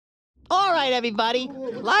All right, everybody.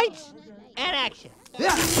 Lights and action.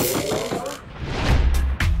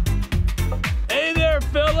 Hey there,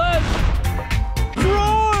 fellas!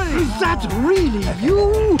 Troy! Is that really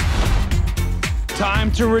you?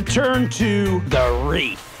 Time to return to the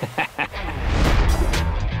reef.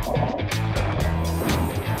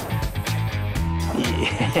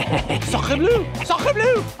 Sacre bleu! Sacre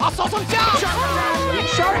bleu! Ascension!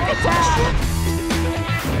 Shark attack!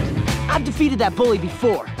 I've defeated that bully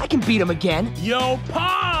before. I can beat him again. Yo,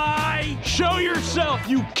 Pi! Show yourself,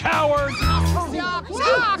 you coward!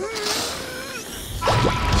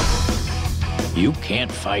 You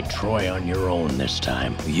can't fight Troy on your own this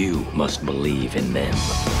time. You must believe in them.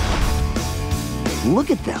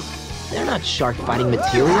 Look at them. They're not shark fighting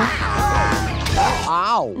material.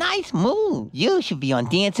 Ow! Nice move. You should be on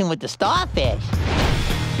Dancing with the Starfish.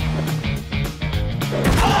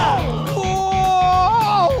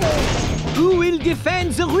 Who will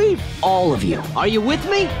defend the reef? All of you. Are you with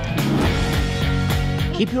me?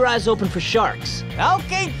 Keep your eyes open for sharks.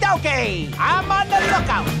 Okie dokie. I'm on the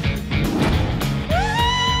lookout.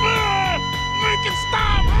 Make it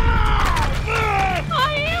stop!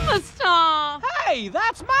 I am a star. Hey,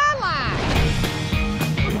 that's my line.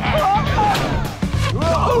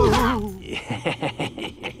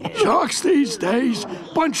 Sharks these days,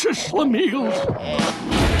 bunch of schlemiels.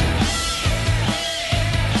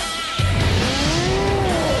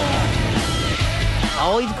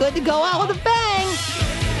 Always good to go out with a bang.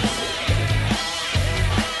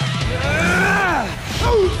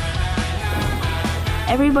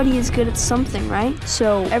 Everybody is good at something, right?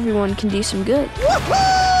 So everyone can do some good.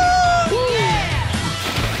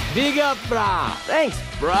 Big up, brah. Thanks,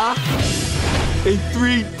 brah. In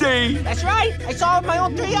 3D. That's right. I saw it with my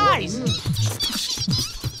own 3 eyes.